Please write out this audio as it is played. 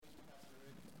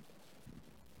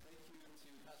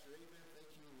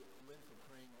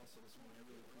vessel this morning. I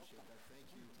really appreciate that.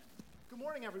 Thank you. Good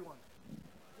morning, everyone.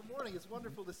 Good morning. It's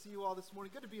wonderful to see you all this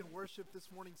morning. Good to be in worship this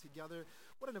morning together.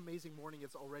 What an amazing morning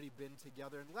it's already been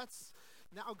together. And let's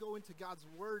now go into God's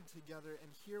Word together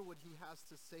and hear what He has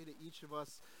to say to each of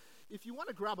us. If you want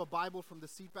to grab a Bible from the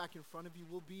seat back in front of you,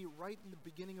 we'll be right in the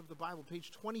beginning of the Bible.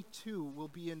 Page 22 we'll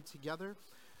be in together.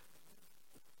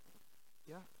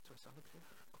 Yeah? Do I sound up here?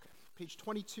 Okay. Page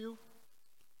 22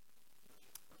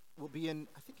 we'll be in,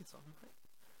 I think it's on, right?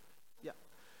 Yeah.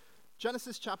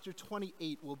 Genesis chapter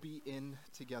 28 we'll be in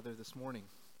together this morning.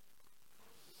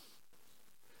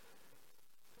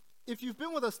 If you've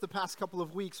been with us the past couple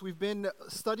of weeks, we've been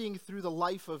studying through the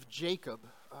life of Jacob,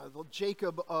 the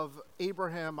Jacob of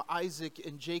Abraham, Isaac,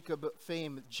 and Jacob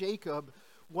fame. Jacob,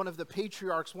 one of the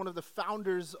patriarchs, one of the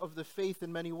founders of the faith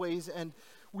in many ways, and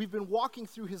we've been walking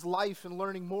through his life and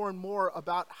learning more and more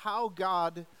about how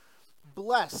God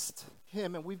blessed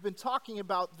him. And we've been talking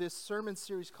about this sermon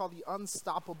series called The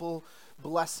Unstoppable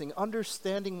Blessing,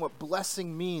 understanding what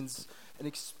blessing means and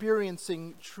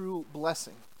experiencing true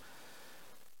blessing.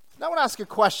 Now I want to ask a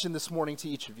question this morning to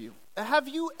each of you. Have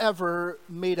you ever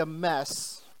made a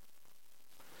mess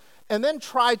and then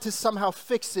tried to somehow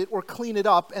fix it or clean it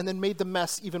up and then made the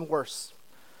mess even worse?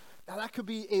 Now that could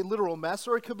be a literal mess,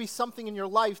 or it could be something in your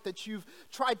life that you've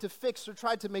tried to fix or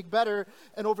tried to make better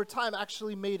and over time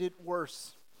actually made it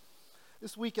worse.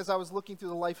 This week, as I was looking through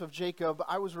the life of Jacob,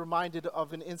 I was reminded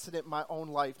of an incident in my own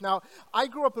life. Now, I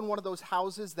grew up in one of those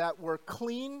houses that were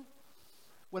clean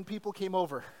when people came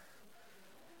over.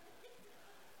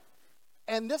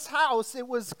 And this house, it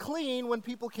was clean when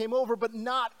people came over, but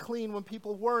not clean when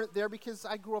people weren't there, because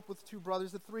I grew up with two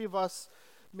brothers. The three of us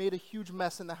made a huge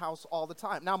mess in the house all the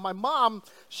time. Now, my mom,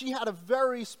 she had a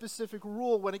very specific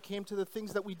rule when it came to the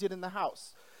things that we did in the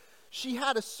house. She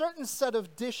had a certain set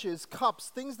of dishes, cups,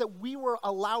 things that we were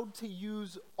allowed to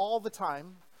use all the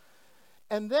time.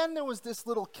 And then there was this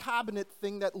little cabinet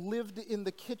thing that lived in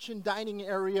the kitchen dining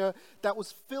area that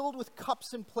was filled with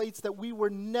cups and plates that we were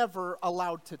never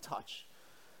allowed to touch.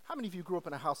 How many of you grew up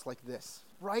in a house like this,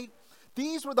 right?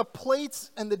 These were the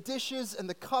plates and the dishes and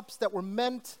the cups that were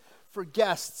meant for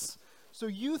guests. So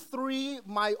you three,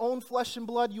 my own flesh and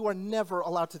blood, you are never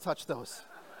allowed to touch those.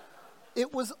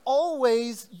 It was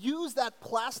always use that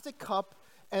plastic cup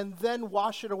and then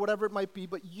wash it or whatever it might be,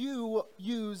 but you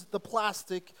use the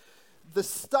plastic, the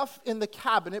stuff in the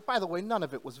cabinet. By the way, none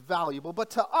of it was valuable, but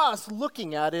to us,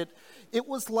 looking at it, it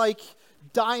was like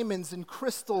diamonds and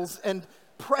crystals and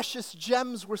precious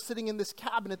gems were sitting in this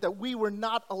cabinet that we were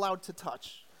not allowed to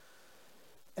touch.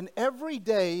 And every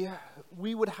day,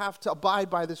 we would have to abide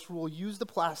by this rule, use the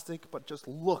plastic, but just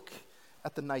look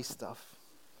at the nice stuff.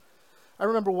 I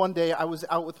remember one day I was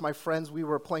out with my friends. We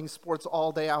were playing sports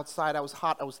all day outside. I was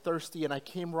hot, I was thirsty, and I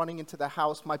came running into the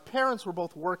house. My parents were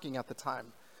both working at the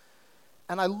time.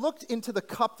 And I looked into the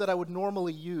cup that I would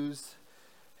normally use,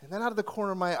 and then out of the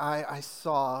corner of my eye, I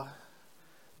saw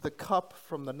the cup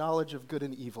from the knowledge of good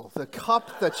and evil, the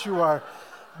cup that you are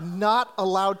not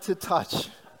allowed to touch.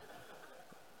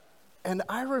 And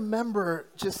I remember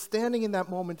just standing in that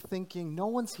moment thinking, no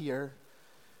one's here.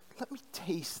 Let me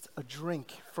taste a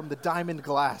drink from the diamond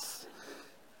glass.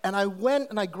 And I went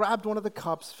and I grabbed one of the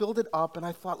cups, filled it up, and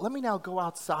I thought, let me now go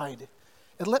outside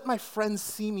and let my friends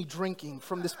see me drinking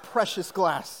from this precious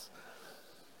glass.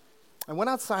 I went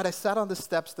outside, I sat on the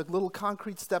steps, the little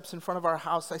concrete steps in front of our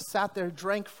house. I sat there,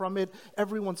 drank from it.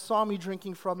 Everyone saw me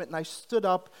drinking from it, and I stood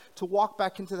up to walk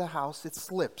back into the house. It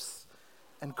slips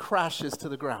and crashes to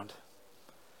the ground.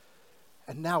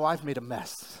 And now I've made a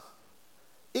mess.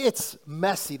 It's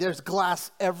messy. There's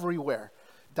glass everywhere.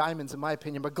 Diamonds, in my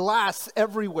opinion, but glass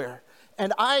everywhere.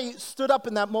 And I stood up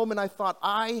in that moment. I thought,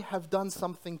 I have done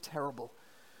something terrible.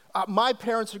 My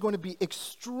parents are going to be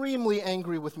extremely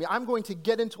angry with me. I'm going to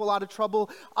get into a lot of trouble.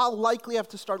 I'll likely have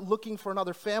to start looking for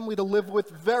another family to live with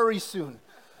very soon.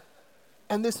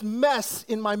 And this mess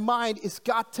in my mind has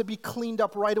got to be cleaned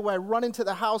up right away. I run into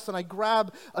the house and I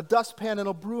grab a dustpan and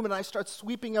a broom and I start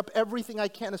sweeping up everything I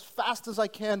can as fast as I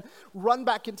can, run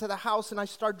back into the house and I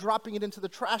start dropping it into the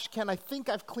trash can. I think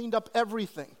I've cleaned up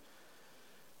everything.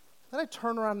 Then I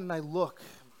turn around and I look.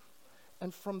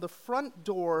 And from the front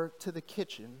door to the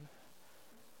kitchen,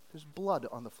 there's blood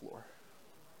on the floor.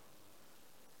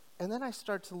 And then I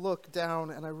start to look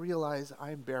down and I realize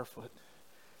I'm barefoot.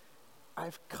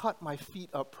 I've cut my feet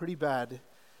up pretty bad,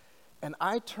 and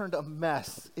I turned a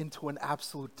mess into an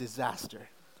absolute disaster.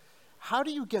 How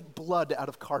do you get blood out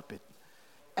of carpet?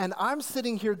 And I'm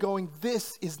sitting here going,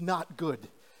 this is not good.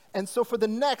 And so for the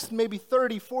next maybe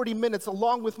 30, 40 minutes,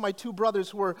 along with my two brothers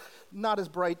who were not as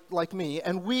bright like me,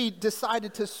 and we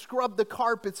decided to scrub the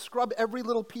carpet, scrub every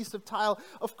little piece of tile.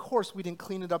 Of course, we didn't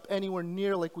clean it up anywhere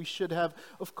near like we should have.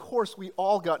 Of course, we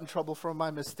all got in trouble for my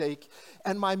mistake.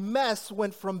 And my mess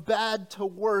went from bad to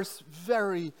worse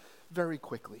very, very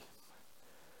quickly.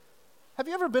 Have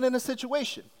you ever been in a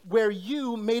situation where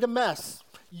you made a mess?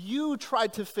 You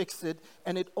tried to fix it,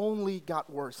 and it only got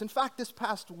worse. In fact, this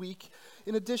past week,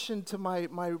 in addition to my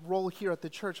role here at the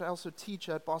church, I also teach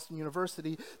at Boston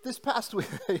University. This past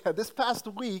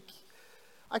week,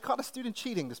 I caught a student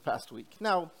cheating this past week.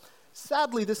 Now,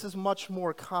 sadly, this is much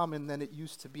more common than it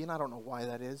used to be, and I don't know why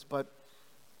that is, but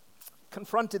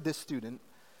confronted this student.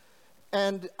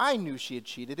 And I knew she had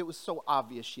cheated. It was so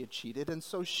obvious she had cheated. And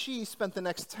so she spent the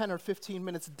next 10 or 15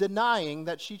 minutes denying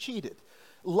that she cheated,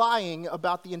 lying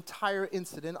about the entire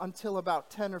incident until about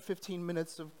 10 or 15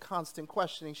 minutes of constant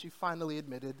questioning, she finally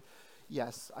admitted,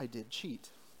 yes, I did cheat.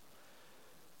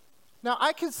 Now,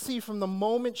 I could see from the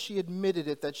moment she admitted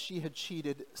it that she had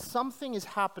cheated, something is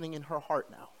happening in her heart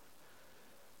now.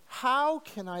 How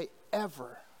can I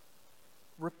ever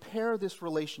repair this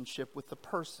relationship with the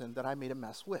person that I made a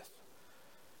mess with?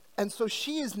 And so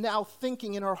she is now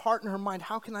thinking in her heart and her mind,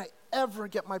 how can I ever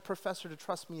get my professor to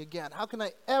trust me again? How can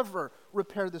I ever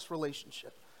repair this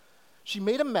relationship? She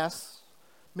made a mess,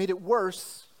 made it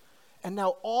worse, and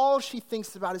now all she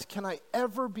thinks about is, can I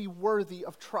ever be worthy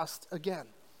of trust again?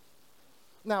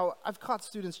 Now, I've caught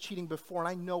students cheating before, and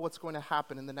I know what's going to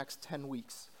happen in the next 10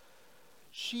 weeks.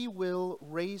 She will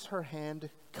raise her hand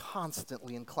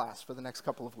constantly in class for the next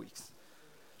couple of weeks.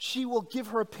 She will give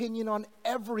her opinion on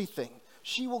everything.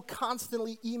 She will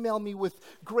constantly email me with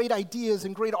great ideas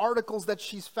and great articles that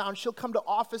she's found. She'll come to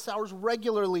office hours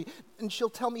regularly, and she'll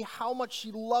tell me how much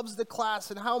she loves the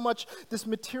class and how much this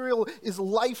material is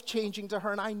life-changing to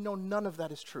her, and I know none of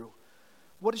that is true.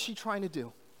 What is she trying to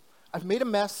do? I've made a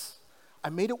mess. I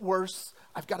made it worse.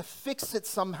 I've got to fix it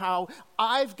somehow.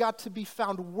 I've got to be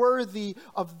found worthy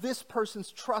of this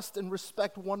person's trust and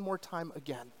respect one more time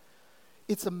again.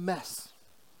 It's a mess.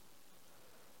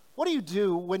 What do you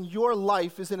do when your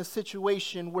life is in a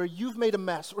situation where you've made a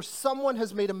mess or someone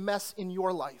has made a mess in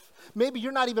your life? Maybe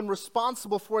you're not even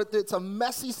responsible for it. It's a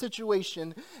messy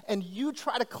situation, and you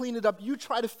try to clean it up, you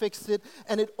try to fix it,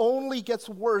 and it only gets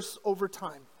worse over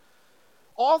time.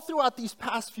 All throughout these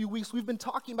past few weeks, we've been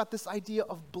talking about this idea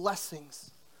of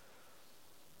blessings.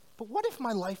 But what if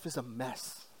my life is a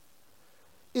mess?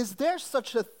 Is there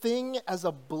such a thing as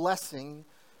a blessing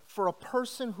for a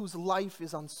person whose life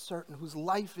is uncertain, whose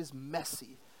life is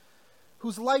messy,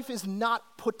 whose life is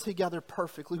not put together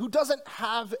perfectly, who doesn't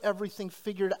have everything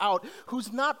figured out,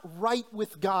 who's not right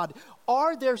with God?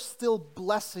 Are there still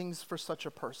blessings for such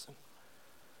a person?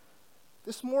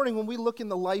 This morning, when we look in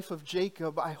the life of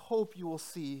Jacob, I hope you will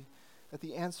see that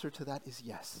the answer to that is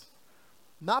yes.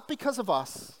 Not because of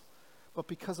us, but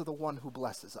because of the one who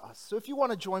blesses us. So if you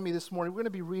want to join me this morning, we're going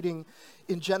to be reading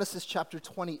in Genesis chapter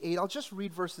 28. I'll just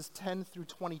read verses 10 through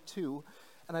 22,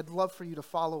 and I'd love for you to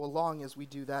follow along as we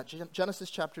do that. Genesis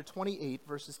chapter 28,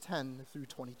 verses 10 through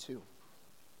 22.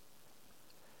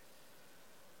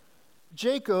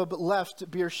 Jacob left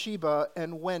Beersheba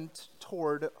and went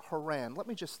toward Haran. Let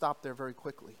me just stop there very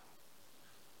quickly.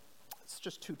 It's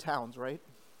just two towns, right?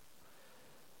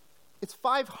 It's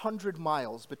 500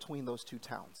 miles between those two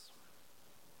towns.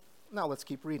 Now let's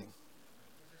keep reading.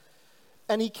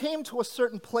 And he came to a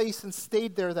certain place and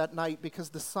stayed there that night because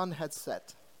the sun had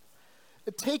set.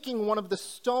 Taking one of the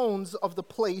stones of the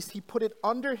place, he put it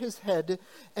under his head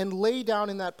and lay down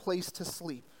in that place to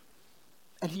sleep.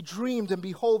 And he dreamed, and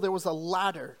behold, there was a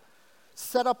ladder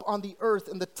set up on the earth,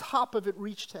 and the top of it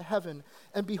reached to heaven.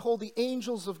 And behold, the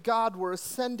angels of God were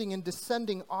ascending and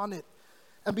descending on it.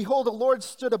 And behold, the Lord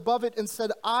stood above it and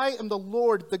said, I am the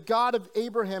Lord, the God of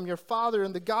Abraham, your father,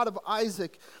 and the God of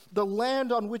Isaac. The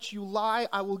land on which you lie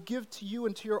I will give to you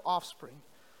and to your offspring.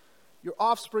 Your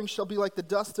offspring shall be like the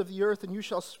dust of the earth, and you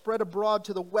shall spread abroad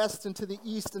to the west and to the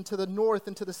east and to the north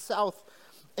and to the south.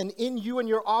 And in you and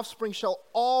your offspring shall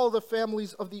all the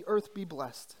families of the earth be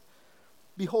blessed.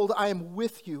 Behold, I am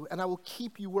with you, and I will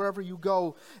keep you wherever you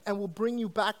go, and will bring you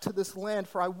back to this land,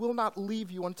 for I will not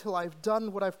leave you until I have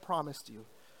done what I've promised you.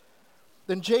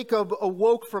 Then Jacob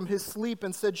awoke from his sleep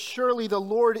and said, surely the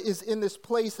Lord is in this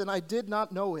place, and I did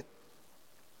not know it.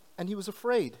 And he was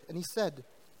afraid, and he said,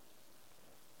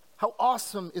 how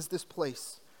awesome is this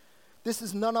place! This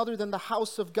is none other than the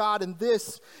house of God, and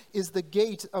this is the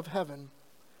gate of heaven.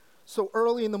 So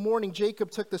early in the morning,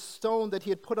 Jacob took the stone that he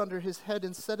had put under his head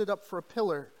and set it up for a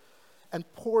pillar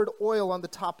and poured oil on the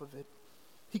top of it.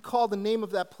 He called the name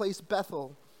of that place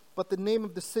Bethel, but the name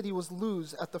of the city was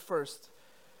Luz at the first.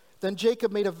 Then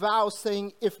Jacob made a vow,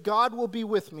 saying, if God will be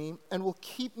with me and will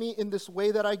keep me in this way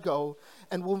that I go,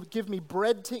 and will give me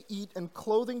bread to eat and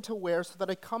clothing to wear, so that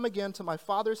I come again to my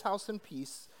father's house in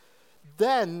peace,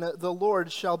 then the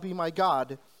Lord shall be my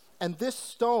God, and this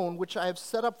stone which I have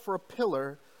set up for a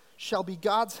pillar shall be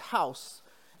God's house,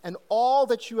 and all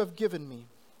that you have given me,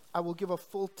 I will give a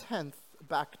full tenth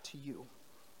back to you.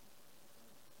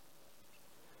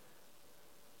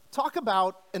 Talk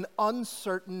about an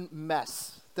uncertain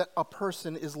mess that a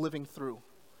person is living through.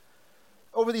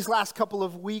 Over these last couple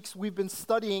of weeks, we've been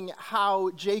studying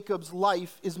how Jacob's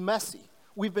life is messy.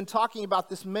 We've been talking about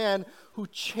this man who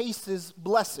chases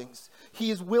blessings.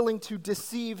 He is willing to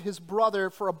deceive his brother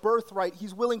for a birthright.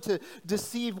 He's willing to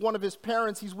deceive one of his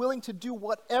parents. He's willing to do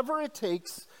whatever it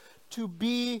takes to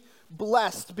be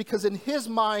blessed, because in his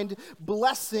mind,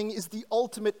 blessing is the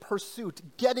ultimate pursuit.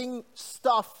 Getting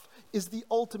stuff is the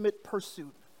ultimate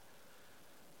pursuit.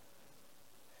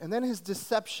 And then his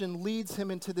deception leads him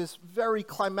into this very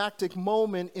climactic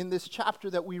moment in this chapter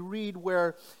that we read,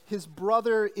 where his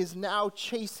brother is now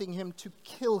chasing him to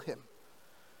kill him.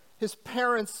 His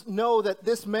parents know that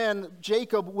this man,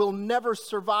 Jacob, will never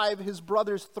survive his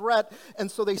brother's threat, and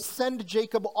so they send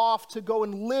Jacob off to go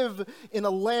and live in a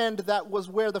land that was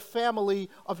where the family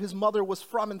of his mother was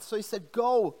from. And so he said,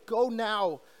 go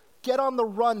now, get on the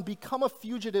run, become a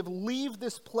fugitive, leave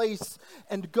this place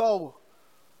and go.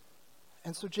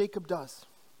 And so Jacob does.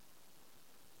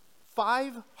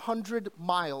 500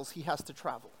 miles he has to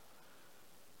travel.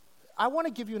 I want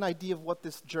to give you an idea of what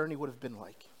this journey would have been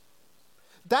like.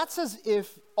 That's as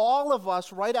if all of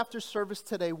us, right after service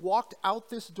today, walked out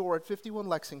this door at 51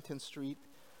 Lexington Street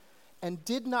and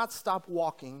did not stop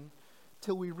walking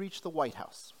till we reached the White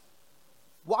House.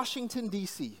 Washington,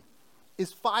 D.C.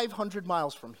 is 500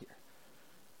 miles from here.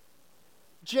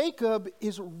 Jacob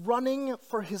is running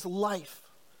for his life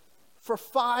for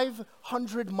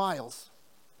 500 miles.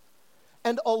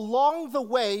 And along the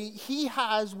way, he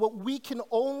has what we can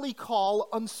only call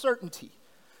uncertainty.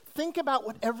 Think about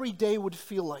what every day would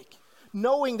feel like,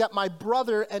 knowing that my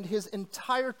brother and his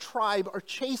entire tribe are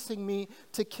chasing me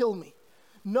to kill me,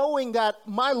 knowing that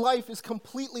my life is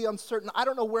completely uncertain. I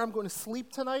don't know where I'm going to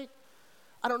sleep tonight.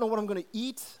 I don't know what I'm going to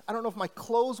eat. I don't know if my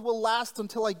clothes will last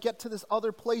until I get to this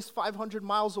other place 500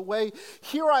 miles away.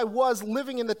 Here I was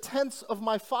living in the tents of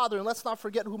my father, and let's not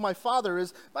forget who my father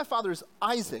is. My father is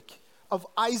Isaac, of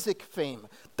Isaac fame.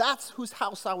 That's whose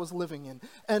house I was living in.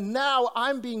 And now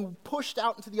I'm being pushed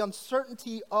out into the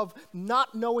uncertainty of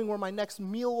not knowing where my next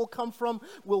meal will come from.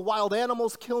 Will wild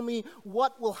animals kill me?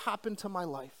 What will happen to my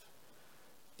life?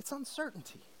 It's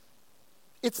uncertainty.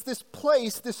 It's this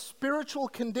place, this spiritual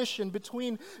condition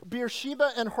between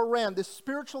Beersheba and Haran, this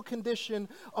spiritual condition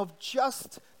of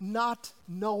just not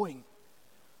knowing.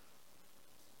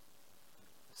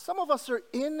 Some of us are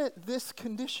in this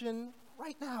condition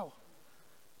right now.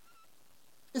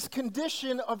 This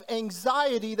condition of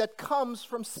anxiety that comes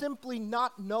from simply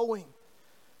not knowing.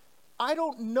 I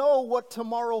don't know what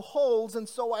tomorrow holds, and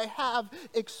so I have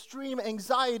extreme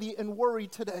anxiety and worry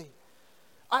today.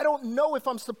 I don't know if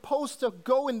I'm supposed to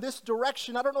go in this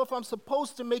direction. I don't know if I'm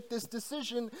supposed to make this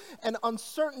decision, and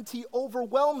uncertainty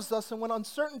overwhelms us. And when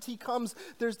uncertainty comes,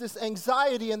 there's this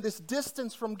anxiety and this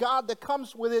distance from God that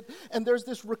comes with it, and there's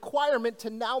this requirement to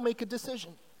now make a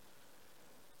decision.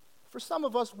 For some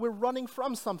of us, we're running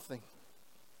from something.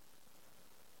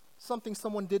 Something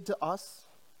someone did to us,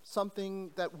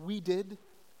 something that we did.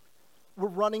 We're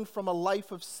running from a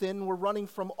life of sin. We're running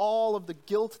from all of the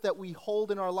guilt that we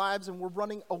hold in our lives, and we're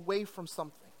running away from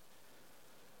something.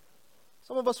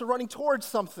 Some of us are running towards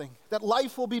something, that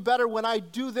life will be better when I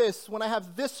do this, when I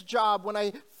have this job, when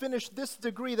I finish this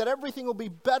degree, that everything will be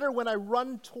better when I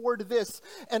run toward this.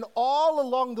 And all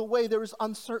along the way, there is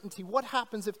uncertainty. What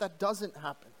happens if that doesn't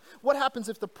happen? What happens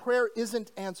if the prayer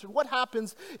isn't answered? What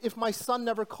happens if my son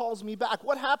never calls me back?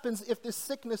 What happens if this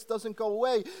sickness doesn't go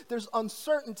away? There's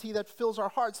uncertainty that fills our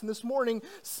hearts. And this morning,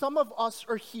 some of us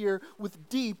are here with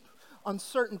deep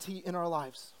uncertainty in our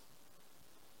lives.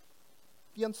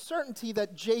 The uncertainty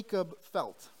that Jacob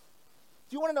felt.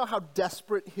 Do you want to know how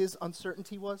desperate his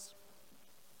uncertainty was?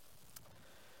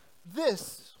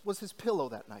 This was his pillow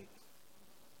that night.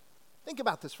 Think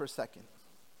about this for a second.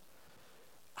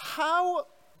 How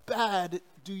bad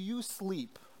do you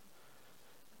sleep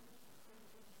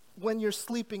when you're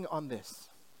sleeping on this?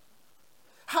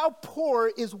 How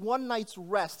poor is one night's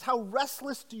rest? How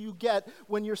restless do you get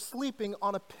when you're sleeping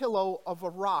on a pillow of a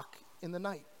rock in the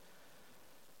night?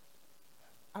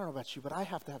 I don't know about you, but I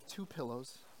have to have two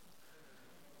pillows.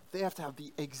 They have to have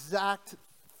the exact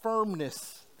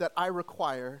firmness that I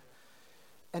require.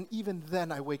 and even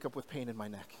then I wake up with pain in my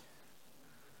neck.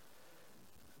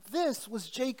 This was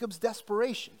Jacob's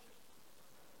desperation.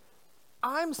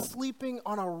 I'm sleeping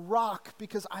on a rock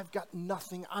because I've got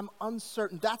nothing. I'm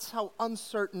uncertain. That's how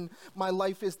uncertain my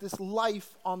life is, this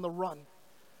life on the run.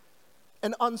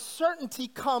 And uncertainty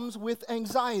comes with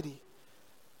anxiety.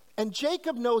 And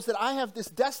Jacob knows that I have this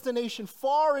destination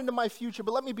far into my future,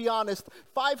 but let me be honest,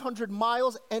 500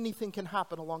 miles, anything can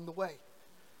happen along the way.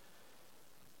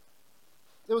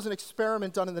 There was an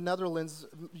experiment done in the Netherlands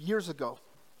years ago.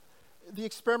 The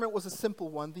experiment was a simple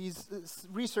one. These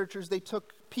researchers, they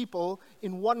took people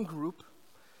in one group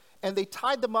and they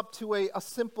tied them up to a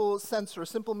simple sensor, a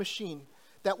simple machine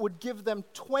that would give them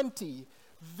 20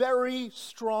 very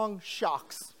strong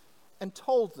shocks and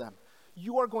told them,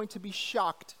 you are going to be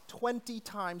shocked 20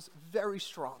 times very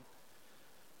strong.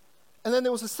 And then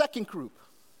there was a second group.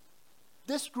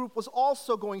 This group was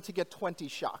also going to get 20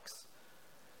 shocks.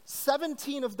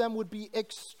 17 of them would be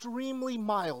extremely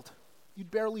mild. You'd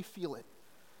barely feel it.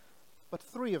 But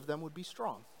 3 of them would be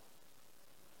strong.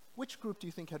 Which group do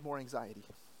you think had more anxiety?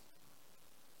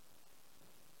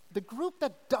 The group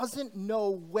that doesn't know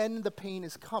when the pain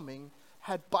is coming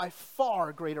had by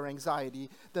far greater anxiety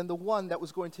than the one that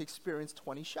was going to experience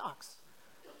 20 shocks.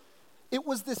 It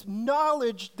was this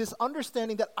knowledge, this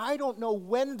understanding that I don't know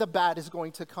when the bad is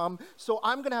going to come, so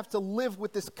I'm going to have to live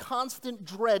with this constant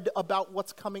dread about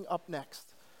what's coming up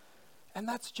next. And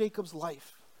that's Jacob's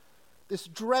life. This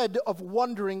dread of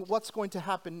wondering what's going to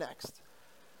happen next.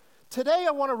 Today,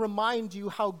 I want to remind you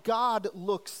how God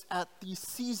looks at these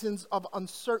seasons of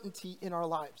uncertainty in our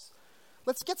lives.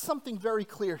 Let's get something very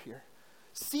clear here.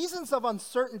 Seasons of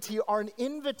uncertainty are an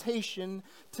invitation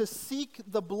to seek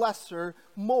the blesser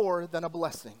more than a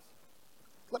blessing.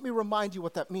 Let me remind you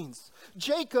what that means.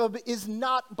 Jacob is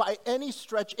not by any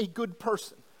stretch a good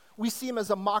person. We see him as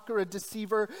a mocker, a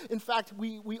deceiver. In fact,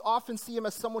 we often see him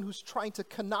as someone who's trying to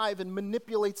connive and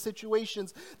manipulate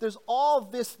situations. There's all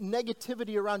this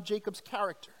negativity around Jacob's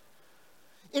character.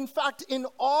 In fact, in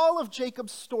all of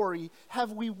Jacob's story,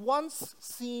 have we once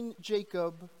seen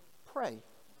Jacob pray?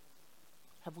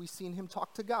 Have we seen him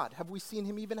talk to God? Have we seen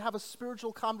him even have a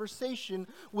spiritual conversation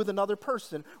with another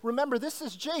person? Remember, this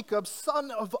is Jacob, son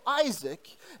of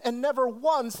Isaac, and never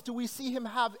once do we see him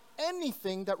have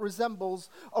anything that resembles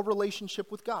a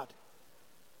relationship with God.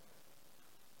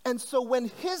 And so when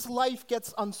his life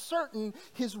gets uncertain,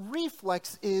 his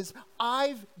reflex is,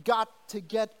 I've got to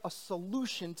get a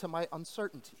solution to my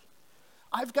uncertainty.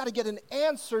 I've got to get an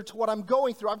answer to what I'm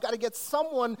going through. I've got to get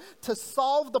someone to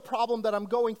solve the problem that I'm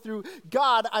going through.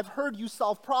 God, I've heard you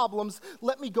solve problems.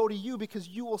 Let me go to you because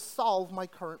you will solve my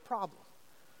current problem.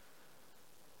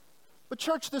 But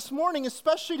church, this morning,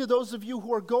 especially to those of you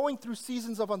who are going through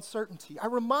seasons of uncertainty, I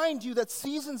remind you that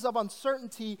seasons of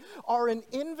uncertainty are an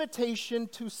invitation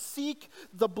to seek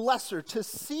the blesser, to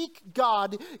seek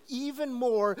God even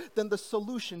more than the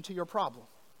solution to your problem.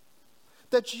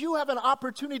 That you have an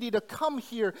opportunity to come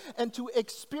here and to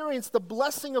experience the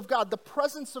blessing of God, the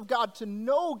presence of God, to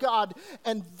know God,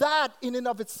 and that in and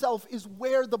of itself is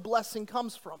where the blessing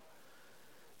comes from.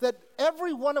 That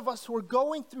every one of us who are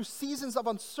going through seasons of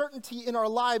uncertainty in our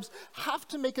lives have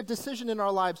to make a decision in our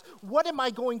lives. What am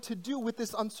I going to do with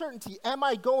this uncertainty? Am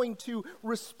I going to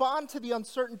respond to the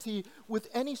uncertainty with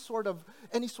any sort of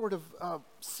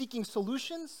seeking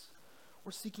solutions,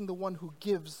 or seeking the one who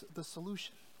gives the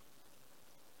solution?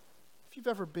 If you've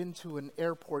ever been to an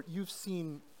airport, you've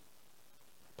seen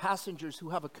passengers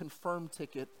who have a confirmed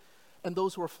ticket and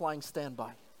those who are flying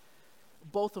standby.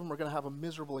 Both of them are going to have a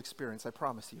miserable experience, I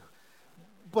promise you.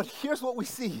 But here's what we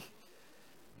see.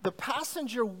 The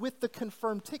passenger with the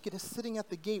confirmed ticket is sitting at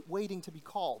the gate waiting to be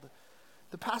called.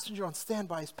 The passenger on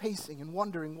standby is pacing and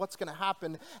wondering what's going to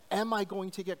happen. Am I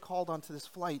going to get called onto this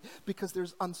flight? Because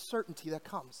there's uncertainty that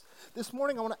comes. This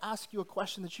morning, I want to ask you a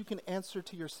question that you can answer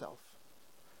to yourself.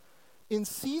 In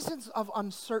seasons of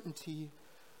uncertainty,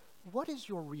 what is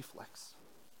your reflex?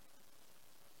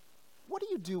 What do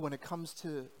you do when it comes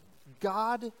to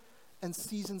God and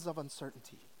seasons of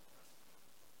uncertainty?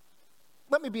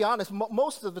 Let me be honest,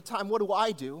 most of the time, what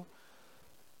do?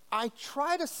 I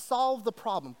try to solve the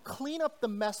problem, clean up the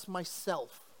mess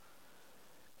myself.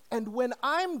 And when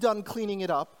I'm done cleaning it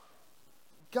up,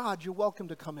 God, you're welcome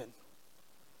to come in.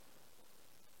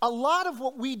 A lot of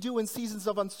what we do in seasons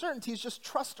of uncertainty is just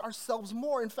trust ourselves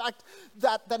more. In fact,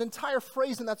 that entire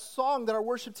phrase in that song that our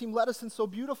worship team led us in so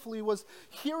beautifully was,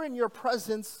 here in your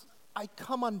presence, I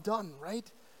come undone,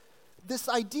 right? This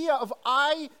idea of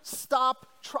I stop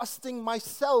trusting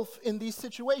myself in these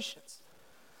situations.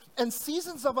 And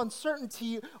seasons of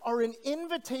uncertainty are an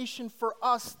invitation for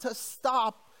us to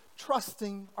stop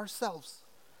trusting ourselves.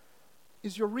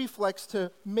 is your reflex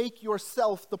to make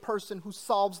yourself the person who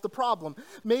solves the problem.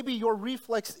 Maybe your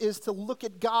reflex is to look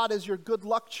at God as your good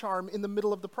luck charm in the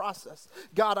middle of the process.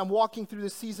 God, I'm walking through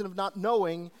this season of not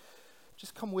knowing.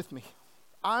 Just come with me.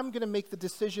 I'm going to make the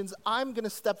decisions. I'm going to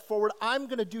step forward. I'm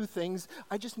going to do things.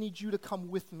 I just need you to come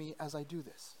with me as I do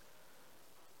this.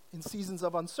 In seasons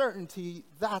of uncertainty,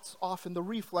 that's often the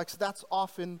reflex. That's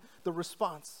often the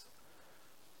response.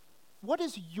 What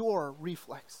is your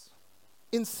reflex?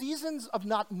 In seasons of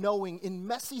not knowing, in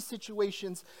messy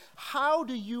situations, how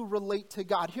do you relate to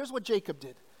God? Here's what Jacob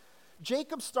did.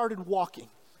 Jacob started walking.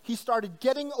 He started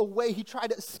getting away. He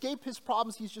tried to escape his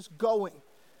problems. He's just going.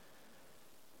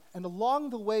 And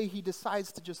along the way, he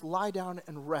decides to just lie down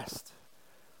and rest.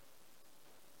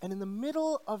 And in the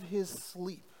middle of his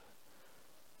sleep,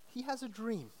 he has a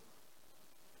dream.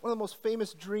 One of the most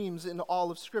famous dreams in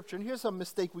all of Scripture. And here's a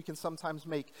mistake we can sometimes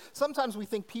make. Sometimes we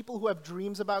think people who have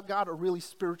dreams about God are really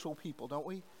spiritual people, don't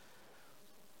we?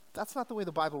 That's not the way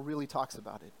the Bible really talks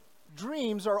about it.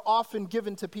 Dreams are often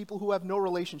given to people who have no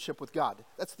relationship with God.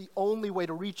 That's the only way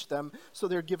to reach them, so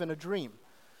they're given a dream.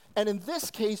 And in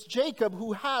this case, Jacob,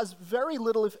 who has very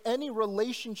little, if any,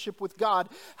 relationship with God,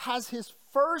 has his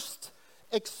first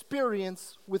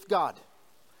experience with God.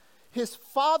 His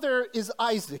father is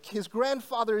Isaac, his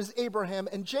grandfather is Abraham,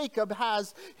 and Jacob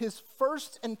has his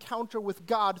first encounter with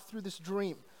God through this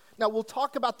dream. Now, we'll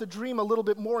talk about the dream a little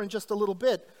bit more in just a little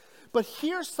bit, but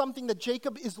here's something that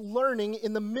Jacob is learning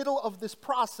in the middle of this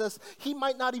process. He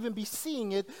might not even be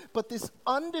seeing it, but this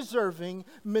undeserving,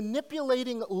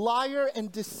 manipulating liar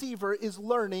and deceiver is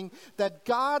learning that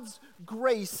God's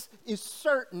grace is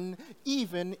certain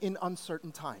even in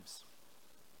uncertain times.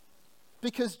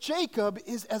 Because Jacob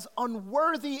is as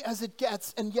unworthy as it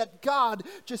gets, and yet God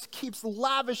just keeps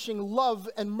lavishing love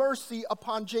and mercy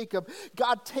upon Jacob.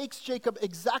 God takes Jacob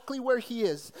exactly where he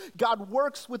is. God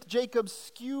works with Jacob's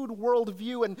skewed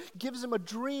worldview and gives him a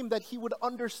dream that he would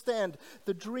understand.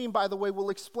 The dream, by the way,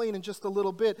 we'll explain in just a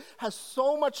little bit, has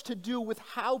so much to do with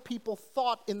how people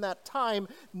thought in that time,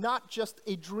 not just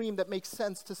a dream that makes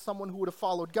sense to someone who would have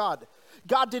followed God.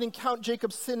 God didn't count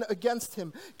Jacob's sin against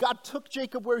him. God took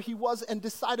Jacob where he was and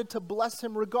decided to bless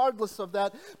him regardless of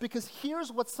that, because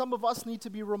here's what some of us need to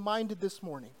be reminded this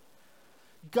morning.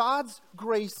 God's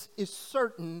grace is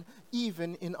certain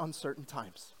even in uncertain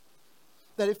times.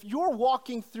 That if you're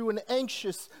walking through an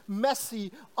anxious,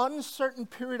 messy, uncertain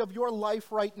period of your life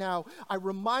right now, I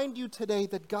remind you today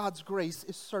that God's grace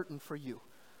is certain for you.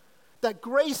 That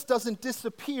grace doesn't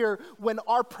disappear when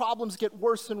our problems get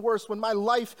worse and worse. When my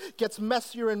life gets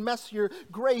messier and messier,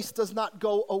 grace does not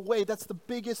go away. That's the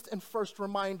biggest and first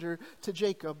reminder to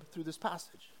Jacob through this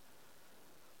passage.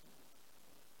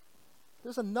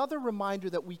 There's another reminder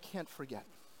that we can't forget.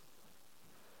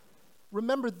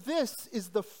 Remember, this is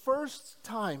the first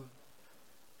time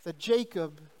that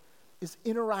Jacob is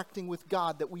interacting with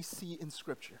God that we see in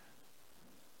Scripture.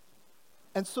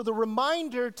 And so the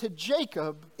reminder to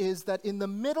Jacob is that in the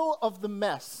middle of the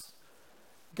mess,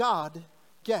 God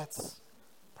gets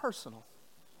personal.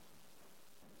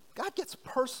 God gets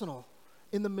personal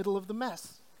in the middle of the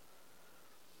mess.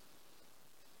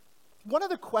 One of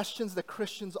the questions that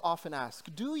Christians often ask,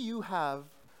 do you have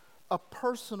a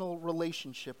personal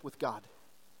relationship with God?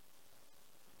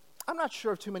 I'm not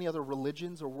sure of too many other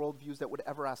religions or worldviews that would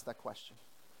ever ask that question.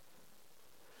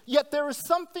 Yet there is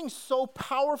something so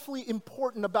powerfully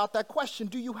important about that question.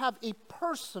 Do you have a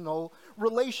personal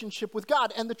relationship with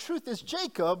God? And the truth is,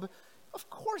 Jacob, of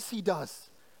course he does.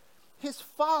 His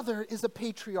father is a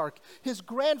patriarch. His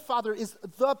grandfather is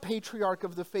the patriarch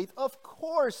of the faith. Of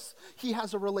course he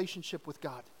has a relationship with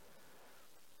God.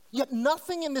 Yet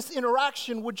nothing in this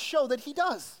interaction would show that he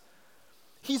does.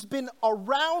 He's been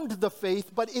around the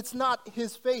faith, but it's not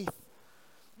his faith.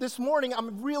 This morning,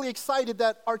 I'm really excited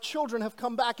that our children have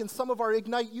come back and some of our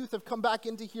Ignite youth have come back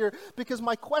into here, because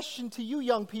my question to you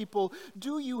young people,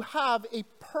 do you have a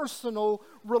personal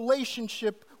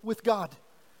relationship with God?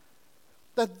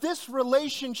 That this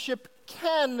relationship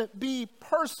can be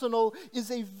personal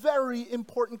is a very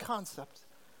important concept.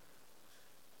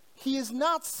 He is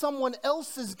not someone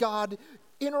else's God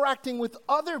interacting with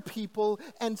other people,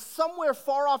 and somewhere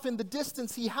far off in the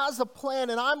distance, he has a plan,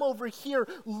 and I'm over here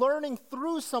learning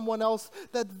through someone else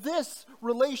that this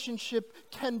relationship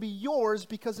can be yours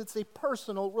because it's a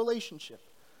personal relationship.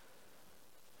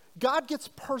 God gets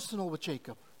personal with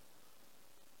Jacob.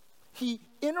 He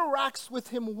interacts with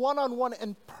him one-on-one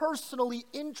and personally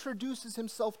introduces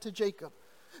himself to Jacob.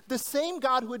 The same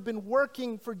God who had been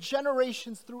working for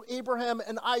generations through Abraham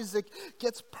and Isaac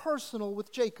gets personal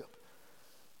with Jacob.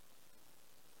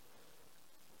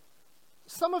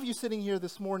 Some of you sitting here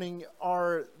this morning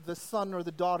are the son or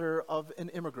the daughter of an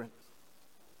immigrant.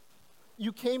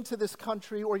 You came to this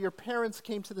country, or your parents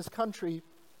came to this country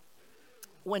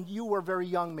when you were very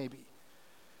young, maybe.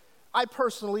 I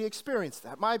personally experienced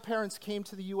that. My parents came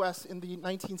to the U.S. in the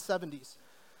 1970s.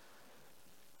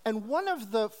 And one of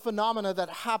the phenomena that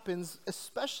happens,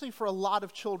 especially for a lot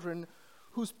of children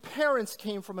whose parents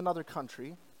came from another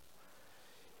country,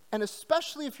 and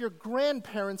especially if your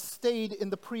grandparents stayed in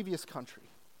the previous country,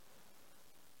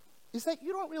 is that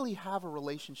you don't really have a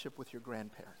relationship with your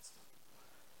grandparents.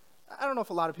 I don't know if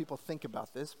a lot of people think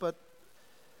about this, but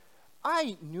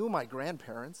I knew my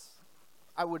grandparents.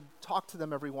 I would talk to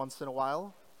them every once in a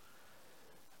while.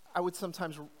 I would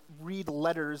sometimes read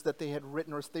letters that they had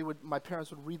written, or my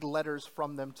parents would read letters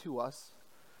from them to us.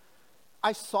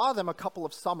 I saw them a couple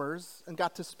of summers and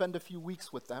got to spend a few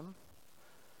weeks with them.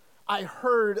 I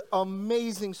heard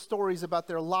amazing stories about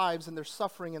their lives and their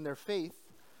suffering and their faith.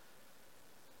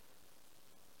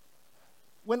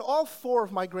 When all four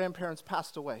of my grandparents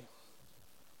passed away,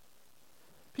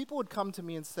 people would come to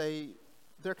me and say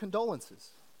their condolences.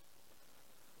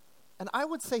 And I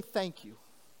would say thank you.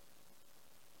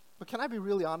 But can I be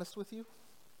really honest with you?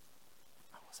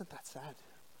 I wasn't that sad.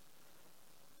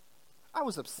 I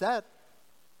was upset.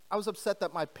 I was upset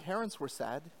that my parents were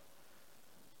sad.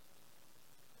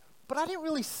 But I didn't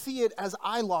really see it as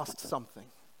I lost something.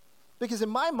 Because in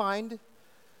my mind,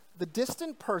 the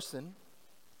distant person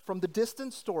from the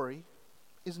distant story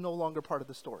is no longer part of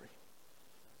the story.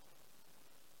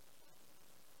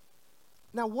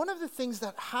 Now, one of the things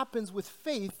that happens with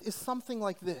faith is something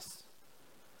like this.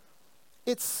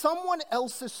 It's someone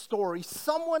else's story,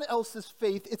 someone else's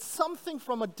faith. It's something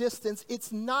from a distance.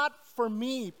 It's not for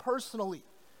me personally.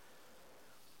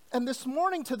 And this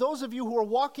morning, to those of you who are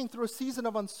walking through a season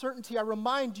of uncertainty, I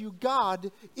remind you,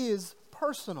 God is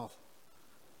personal.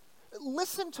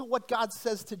 Listen to what God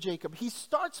says to Jacob. He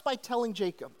starts by telling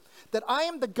Jacob that I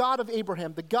am the God of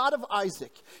Abraham, the God of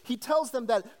Isaac. He tells them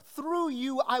that through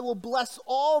you I will bless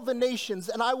all the nations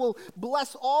and I will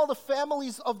bless all the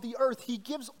families of the earth. He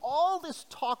gives all this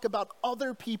talk about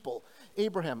other people.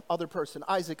 Abraham, other person.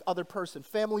 Isaac, other person.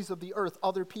 Families of the earth,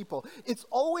 other people. It's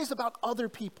always about other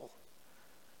people.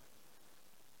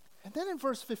 And then in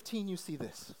verse 15 you see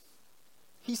this.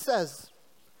 He says,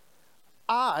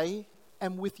 I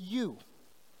am with you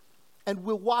and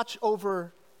will watch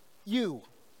over you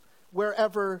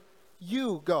wherever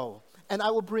you go, and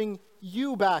I will bring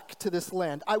you back to this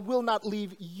land. I will not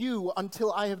leave you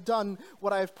until I have done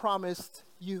what I have promised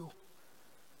you.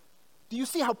 Do you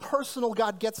see how personal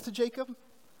God gets to Jacob?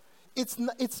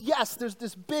 It's yes, there's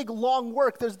this big, long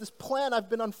work. There's this plan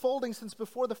I've been unfolding since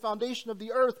before the foundation of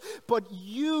the earth. But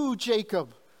you,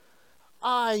 Jacob,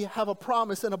 I have a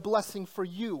promise and a blessing for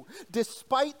you.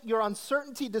 Despite your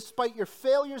uncertainty, despite your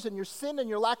failures and your sin and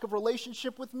your lack of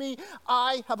relationship with me,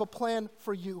 I have a plan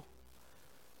for you.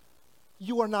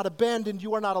 You are not abandoned.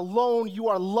 You are not alone. You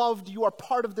are loved. You are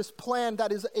part of this plan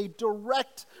that is a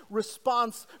direct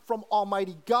response from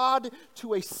Almighty God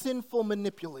to a sinful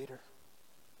manipulator.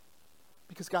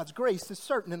 Because God's grace is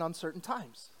certain in uncertain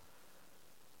times.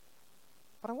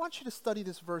 But I want you to study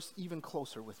this verse even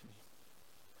closer with me.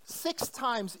 6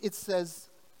 times it says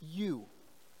you.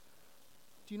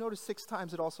 Do you notice 6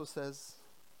 times it also says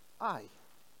I?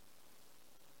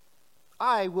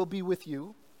 I will be with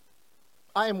you.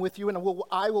 I am with you, and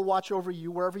I will watch over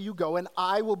you wherever you go, and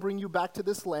I will bring you back to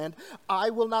this land. I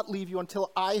will not leave you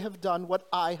until I have done what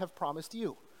I have promised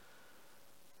you.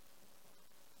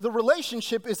 The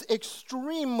relationship is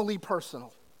extremely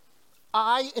personal.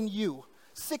 I and you,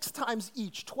 6 times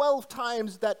each, 12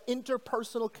 times that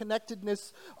interpersonal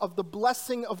connectedness of the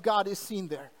blessing of God is seen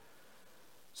there.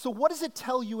 So what does it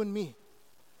tell you and me?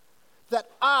 That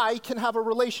I can have a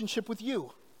relationship with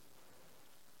you.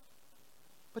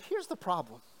 But here's the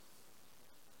problem.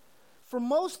 For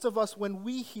most of us, when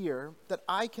we hear that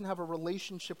I can have a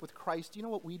relationship with Christ, do you know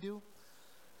what we do?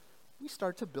 We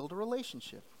start to build a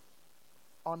relationship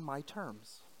on my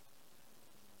terms.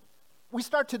 We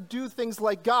start to do things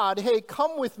like, God, hey,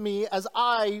 come with me as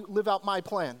I live out my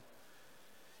plan.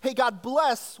 Hey, God,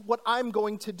 bless what I'm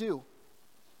going to do.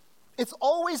 It's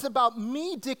always about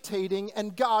me dictating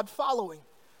and God following.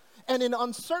 And in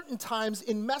uncertain times,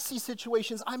 in messy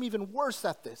situations, I'm even worse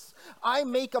at this. I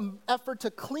make an effort to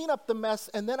clean up the mess,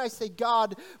 and then I say,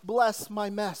 God, bless my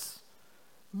mess.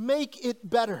 Make it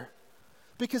better.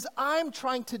 Because I'm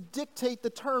trying to dictate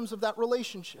the terms of that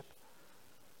relationship.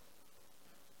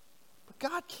 But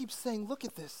God keeps saying, look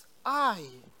at this. I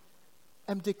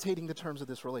am dictating the terms of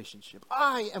this relationship.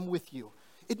 I am with you.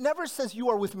 It never says you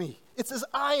are with me. It says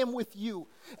I am with you,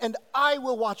 and I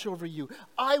will watch over you.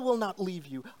 I will not leave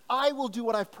you. I will do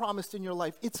what I've promised in your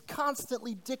life. It's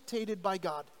constantly dictated by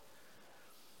God.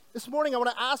 This morning, I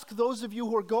want to ask those of you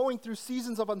who are going through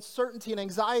seasons of uncertainty and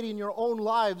anxiety in your own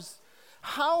lives,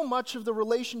 how much of the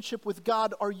relationship with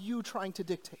God are you trying to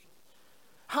dictate?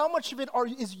 How much of it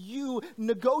is you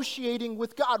negotiating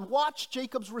with God? Watch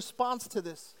Jacob's response to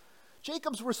this.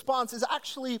 Jacob's response is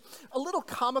actually a little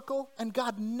comical, and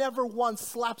God never once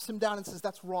slaps him down and says,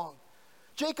 that's wrong.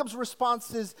 Jacob's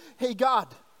response is, hey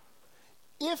God,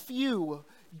 if you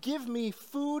give me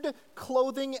food,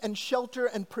 clothing, and shelter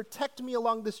and protect me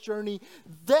along this journey,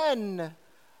 then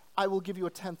I will give you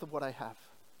 1/10 of what I have.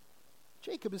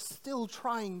 Jacob is still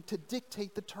trying to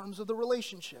dictate the terms of the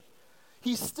relationship.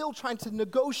 He's still trying to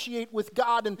negotiate with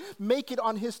God and make it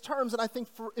on his terms. And I think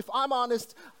if I'm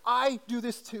honest, I do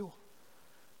this too.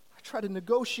 I try to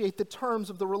negotiate the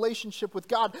terms of the relationship with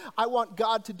God. I want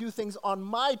God to do things on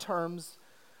my terms.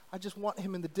 I just want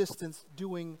him in the distance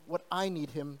doing what I need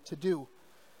him to do.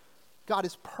 God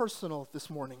is personal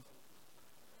this morning.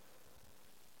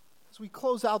 As we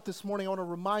close out this morning, I want to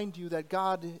remind you that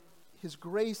God, his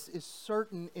grace is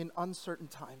certain in uncertain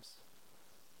times.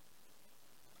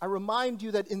 I remind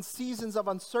you that in seasons of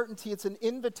uncertainty, it's an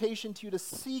invitation to you to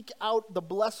seek out the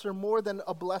blesser more than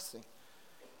a blessing.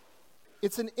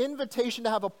 It's an invitation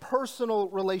to have a personal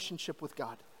relationship with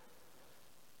God.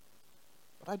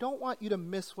 But I don't want you to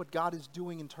miss what God is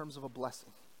doing in terms of a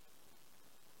blessing.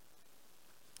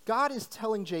 God is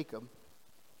telling Jacob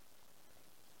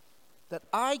that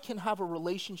I can have a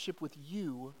relationship with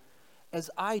you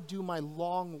as I do my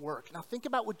long work. Now think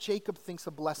about what Jacob thinks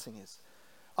a blessing is.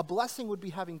 A blessing would be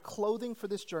having clothing for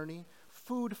this journey,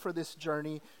 food for this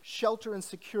journey, shelter and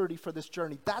security for this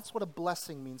journey. That's what a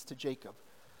blessing means to Jacob.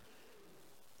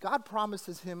 God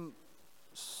promises him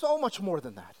so much more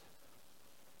than that.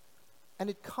 And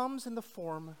it comes in the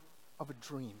form of a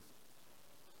dream.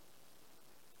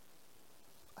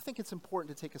 I think it's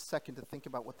important to take a second to think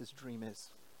about what this dream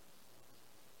is.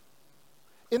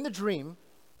 In the dream,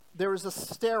 there is a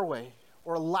stairway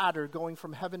or a ladder going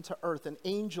from heaven to earth, and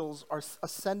angels are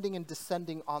ascending and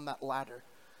descending on that ladder.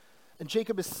 And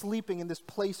Jacob is sleeping in this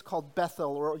place called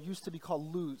Bethel, or it used to be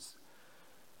called Luz.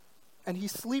 And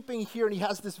he's sleeping here, and he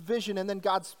has this vision, and then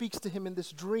God speaks to him in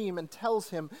this dream and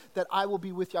tells him that I will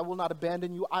be with you, I will not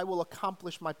abandon you, I will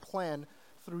accomplish my plan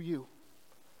through you.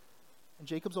 And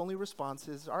Jacob's only response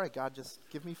is, all right, God, just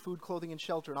give me food, clothing, and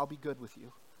shelter, and I'll be good with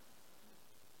you.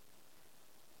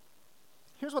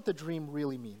 Here's what the dream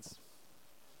really means.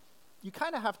 You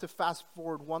kind of have to fast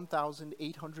forward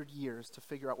 1,800 years to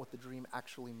figure out what the dream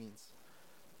actually means.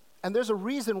 And there's a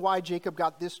reason why Jacob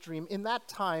got this dream. In that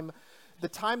time, the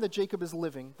time that Jacob is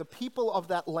living, the people of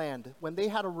that land, when they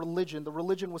had a religion, the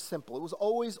religion was simple. It was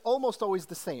almost always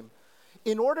the same.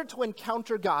 In order to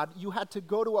encounter God, you had to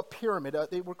go to a pyramid.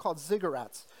 They were called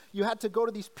ziggurats. You had to go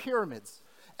to these pyramids.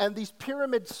 And these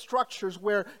pyramid structures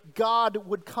where God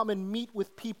would come and meet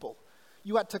with people.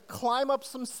 You had to climb up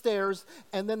some stairs,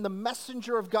 and then the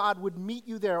messenger of God would meet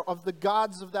you there, of the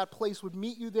gods of that place would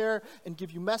meet you there and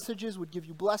give you messages, would give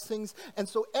you blessings. And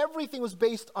so everything was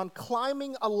based on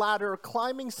climbing a ladder,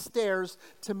 climbing stairs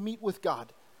to meet with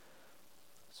God.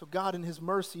 So God in his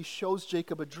mercy shows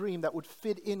Jacob a dream that would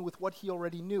fit in with what he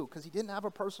already knew, because he didn't have a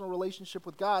personal relationship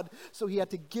with God, so he had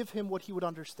to give him what he would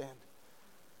understand.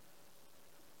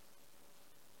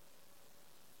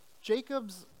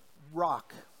 Jacob's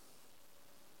rock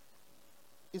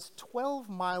is 12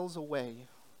 miles away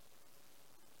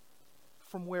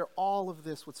from where all of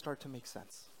this would start to make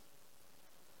sense.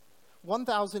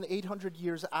 1,800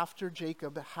 years after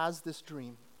Jacob has this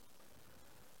dream,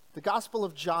 the Gospel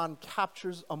of John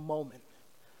captures a moment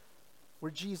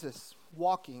where Jesus,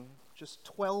 walking just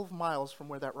 12 miles from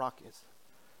where that rock is,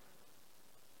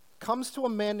 comes to a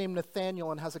man named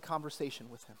Nathanael and has a conversation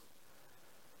with him.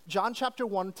 John chapter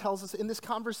 1 tells us in this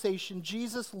conversation,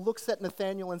 Jesus looks at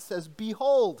Nathanael and says,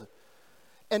 "Behold,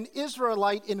 an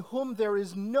Israelite in whom there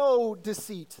is no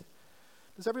deceit."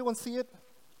 Does everyone see it?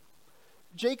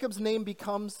 Jacob's name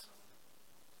becomes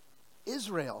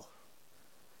Israel.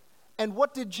 And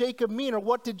what did Jacob mean, or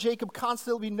what did Jacob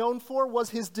constantly be known for? Was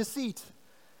his deceit.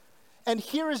 And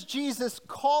here is Jesus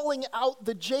calling out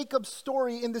the Jacob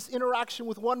story in this interaction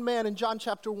with one man in John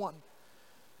chapter 1.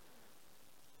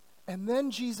 And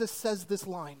then Jesus says this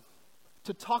line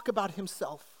to talk about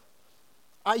himself.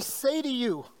 "I say to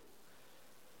you,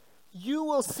 you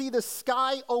will see the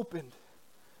sky opened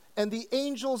and the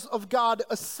angels of God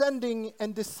ascending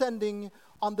and descending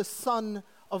on the Son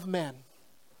of Man."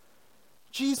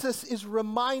 Jesus is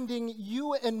reminding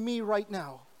you and me right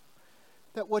now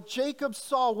That what Jacob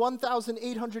saw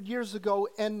 1,800 years ago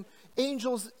and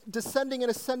angels descending and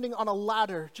ascending on a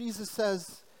ladder, Jesus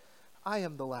says, I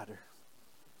am the ladder.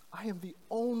 I am the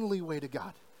only way to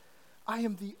God. I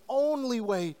am the only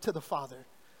way to the Father.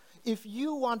 If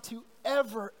you want to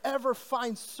ever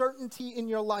find certainty in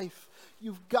your life,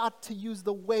 you've got to use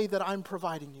the way that I'm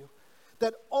providing you.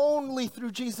 That only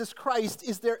through Jesus Christ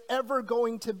is there ever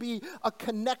going to be a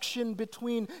connection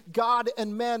between God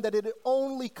and man, that it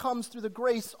only comes through the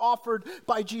grace offered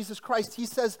by Jesus Christ. He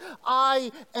says,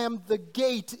 I am the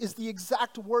gate, is the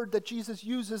exact word that Jesus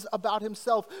uses about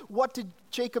himself. What did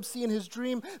Jacob see in his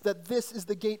dream? That this is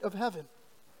the gate of heaven.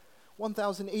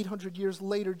 1,800 years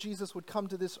later, Jesus would come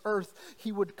to this earth.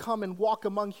 He would come and walk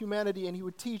among humanity, and he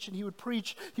would teach, and he would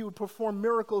preach, he would perform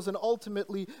miracles, and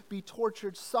ultimately be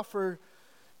tortured, suffer,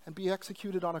 and be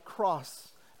executed on a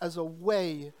cross as a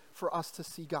way for us to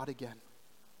see God again.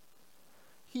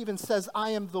 He even says,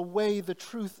 I am the way, the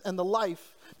truth, and the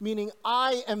life, meaning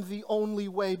I am the only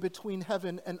way between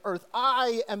heaven and earth.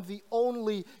 I am the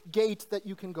only gate that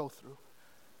you can go through.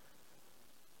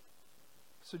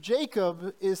 So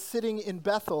Jacob is sitting in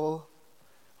Bethel,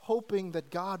 hoping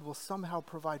that God will somehow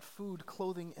provide food,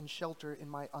 clothing, and shelter in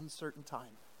my uncertain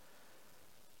time.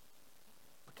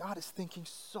 But God is thinking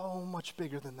so much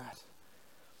bigger than that.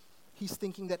 He's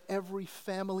thinking that every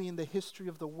family in the history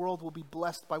of the world will be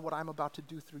blessed by what I'm about to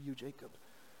do through you, Jacob.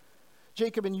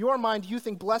 Jacob, in your mind, you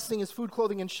think blessing is food,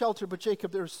 clothing, and shelter, but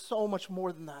Jacob, there's so much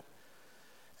more than that.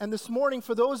 And this morning,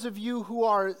 for those of you who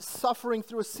are suffering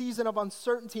through a season of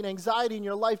uncertainty and anxiety in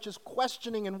your life, just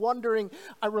questioning and wondering,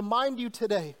 I remind you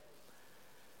today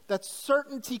that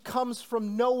certainty comes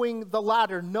from knowing the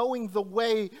ladder, knowing the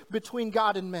way between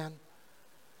God and man.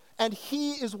 And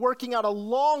he is working out a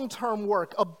long-term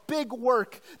work, a big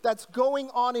work that's going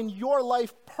on in your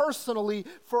life personally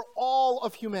for all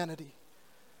of humanity.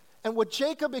 And what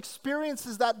Jacob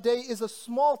experiences that day is a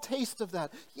small taste of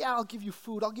that. Yeah, I'll give you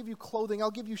food, I'll give you clothing,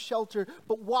 I'll give you shelter.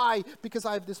 But why? Because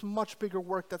I have this much bigger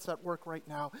work that's at work right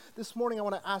now. This morning I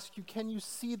want to ask you, can you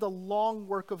see the long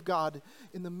work of God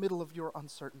in the middle of your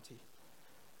uncertainty?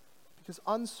 Because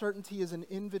uncertainty is an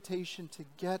invitation to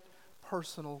get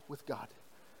personal with God.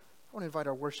 I want to invite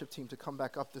our worship team to come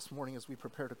back up this morning as we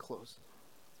prepare to close.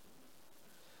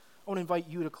 I want to invite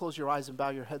you to close your eyes and bow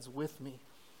your heads with me.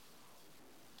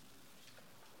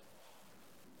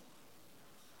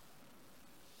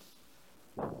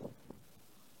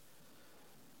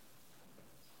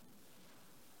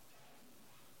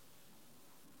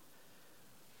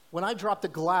 When I dropped a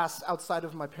glass outside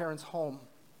of my parents' home,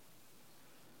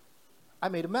 I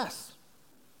made a mess.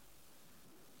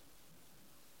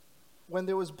 When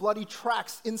there was bloody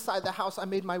tracks inside the house, I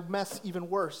made my mess even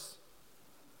worse.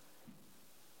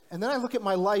 And then I look at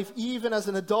my life, even as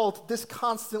an adult, this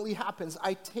constantly happens.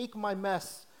 I take my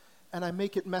mess and I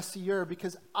make it messier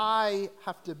because I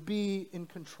have to be in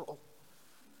control.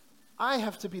 I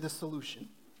have to be the solution.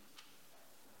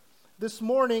 This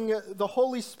morning, the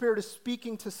Holy Spirit is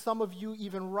speaking to some of you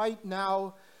even right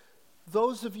now,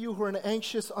 those of you who are in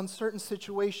anxious, uncertain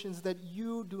situations, that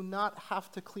you do not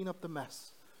have to clean up the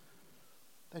mess.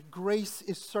 That grace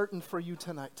is certain for you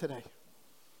today.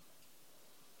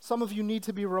 Some of you need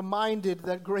to be reminded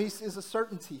that grace is a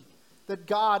certainty, that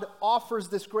God offers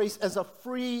this grace as a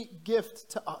free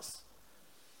gift to us,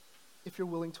 if you're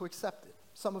willing to accept it.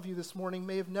 Some of you this morning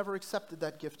may have never accepted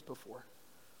that gift before.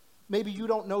 Maybe you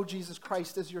don't know Jesus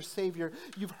Christ as your Savior.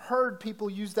 You've heard people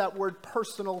use that word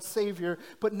personal Savior,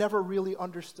 but never really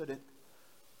understood it.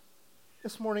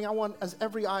 This morning, as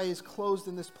every eye is closed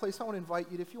in this place, I want to invite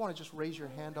you, if you want to just raise your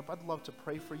hand up, I'd love to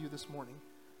pray for you this morning.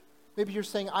 Maybe you're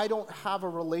saying, I don't have a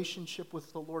relationship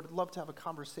with the Lord. I'd love to have a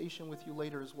conversation with you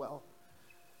later as well.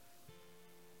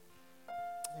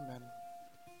 Amen.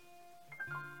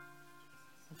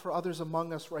 And for others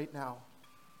among us right now,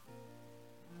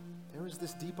 there is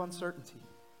this deep uncertainty.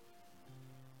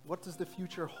 What does the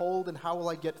future hold and how will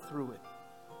I get through it?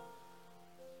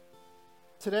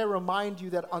 Today I remind you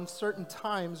that uncertain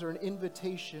times are an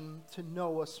invitation to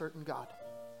know a certain God.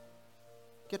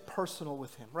 Get personal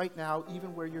with him. Right now,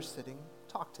 even where you're sitting,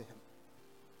 talk to him.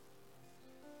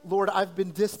 Lord, I've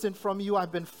been distant from you.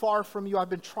 I've been far from you. I've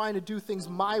been trying to do things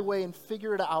my way and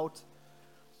figure it out.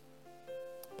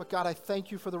 But God, I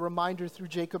thank you for the reminder through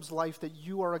Jacob's life that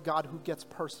you are a God who gets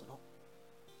personal.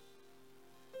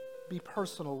 Be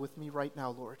personal with me right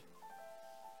now, Lord.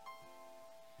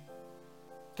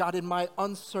 God, in my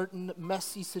uncertain,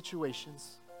 messy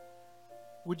situations,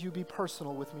 would you be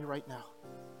personal with me right now?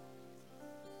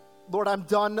 Lord, I'm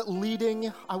done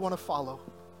leading. I want to follow.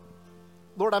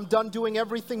 Lord, I'm done doing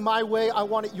everything my way. I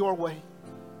want it your way.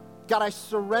 God, I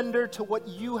surrender to what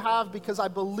you have because I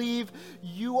believe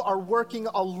you are working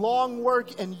a long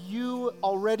work and you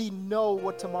already know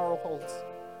what tomorrow holds.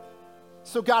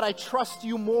 So God, I trust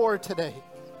you more today.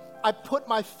 I put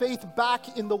my faith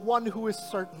back in the one who is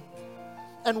certain.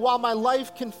 And while my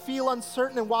life can feel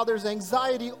uncertain and while there's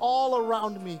anxiety all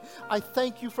around me, I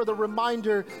thank you for the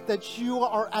reminder that you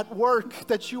are at work,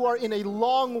 that you are in a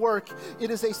long work.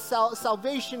 It is a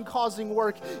salvation-causing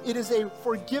work. It is a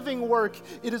forgiving work.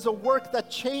 It is a work that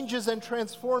changes and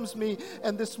transforms me.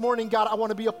 And this morning, God, I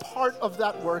want to be a part of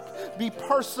that work. Be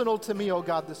personal to me, oh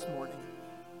God, this morning.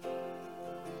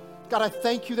 God, I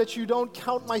thank you that you don't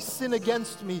count my sin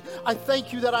against me. I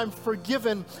thank you that I'm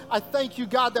forgiven. I thank you,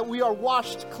 God, that we are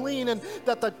washed clean and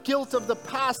that the guilt of the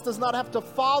past does not have to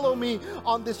follow me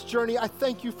on this journey. I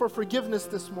thank you for forgiveness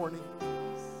this morning.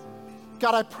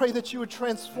 God, I pray that you would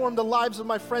transform the lives of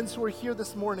my friends who are here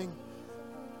this morning.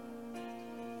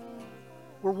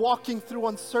 We're walking through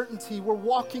uncertainty. We're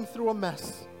walking through a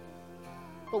mess.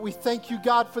 But we thank you,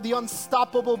 God, for the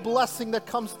unstoppable blessing that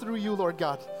comes through you, Lord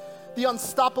God. The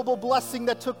unstoppable blessing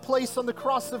that took place on the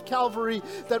cross of Calvary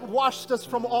that washed us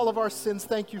from all of our sins.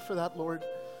 Thank you for that, Lord.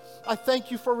 I thank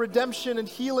you for redemption and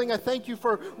healing. I thank you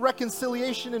for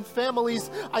reconciliation in families.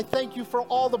 I thank you for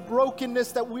all the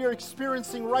brokenness that we are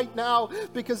experiencing right now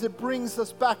because it brings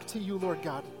us back to you, Lord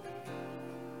God.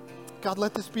 God,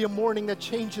 let this be a morning that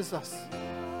changes us.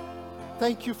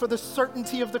 Thank you for the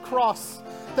certainty of the cross.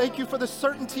 Thank you for the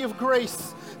certainty of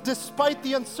grace. Despite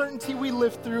the uncertainty we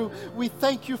live through, we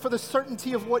thank you for the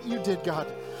certainty of what you did, God.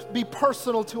 Be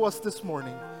personal to us this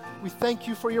morning. We thank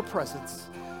you for your presence.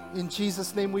 In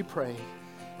Jesus' name we pray.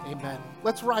 Amen.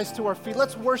 Let's rise to our feet.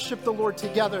 Let's worship the Lord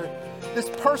together. This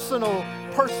personal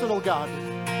God.